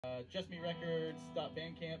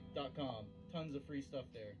justmerecords.bandcamp.com. Tons of free stuff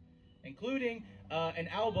there, including an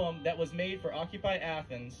album that was made for Occupy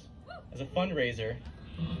Athens as a fundraiser.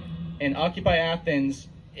 And Occupy Athens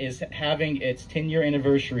is having its 10-year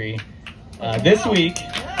anniversary this week.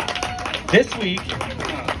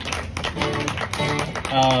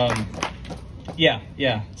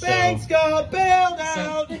 Yeah. So, Banks got bailed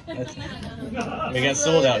out. We got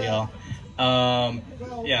sold out, y'all.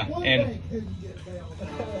 Yeah.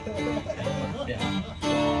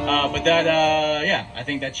 But that, I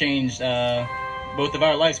think that changed both of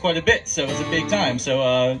our lives quite a bit. So it was a big time.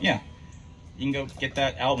 So yeah, you can go get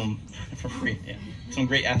that album for free. Yeah, some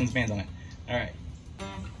great Athens bands on it. All right.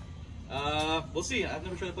 We'll see. I've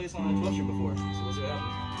never tried to play this on a 12 string before, so we'll see what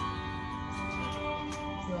happens.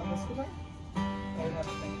 You want this guitar?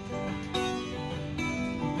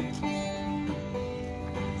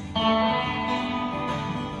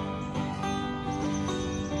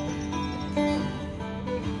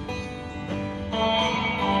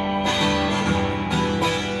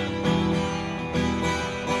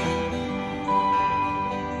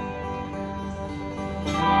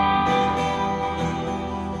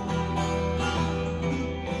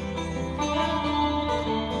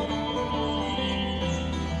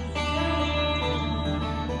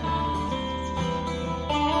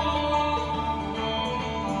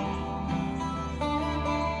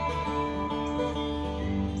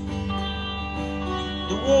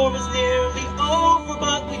 The war was nearly over,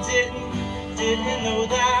 but we didn't know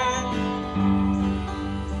that.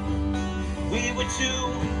 We were too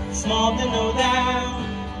small to know that.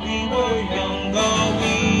 We were young, all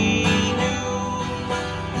we knew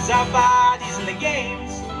was our bodies in the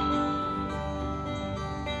games.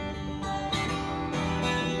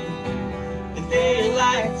 And they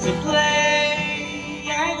like to play.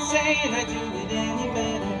 I ain't saying I do it any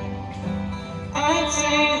better. I ain't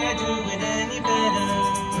saying I do it any better.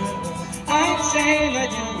 I ain't saying I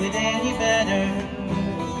do it any better.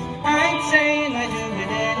 I ain't saying I do it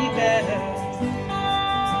any better.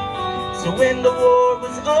 So when the war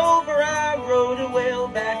was over, I rode a whale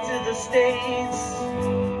back to the States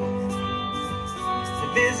to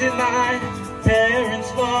visit my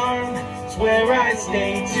parents' farm. It's where I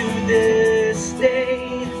stay to this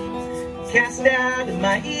day. Cast out of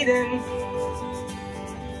my Eden,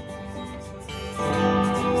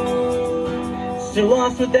 still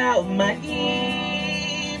lost without my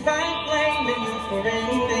Eve. I ain't blaming you for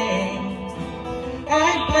anything.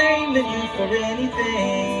 I ain't blaming you for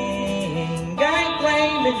anything. I ain't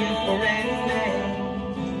blaming you for anything.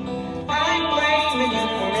 I ain't blaming you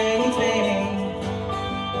for anything.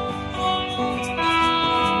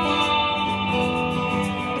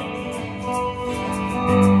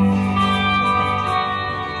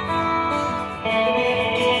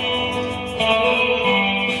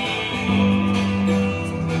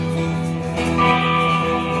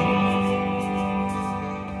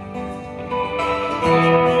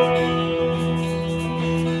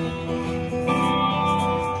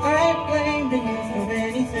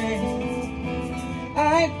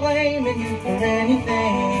 I ain't blaming you for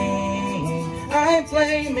anything. I ain't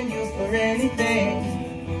blaming you for anything.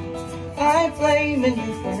 I ain't blaming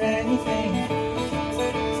you for anything.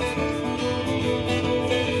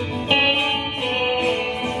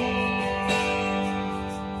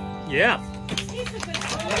 Yeah.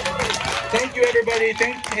 Thank you, everybody.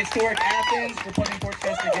 Thank Historic Athens for putting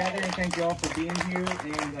PORCHFEST together, and thank you all for being here. And I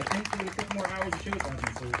think we have a couple more hours of shows on,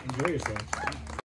 so enjoy yourselves.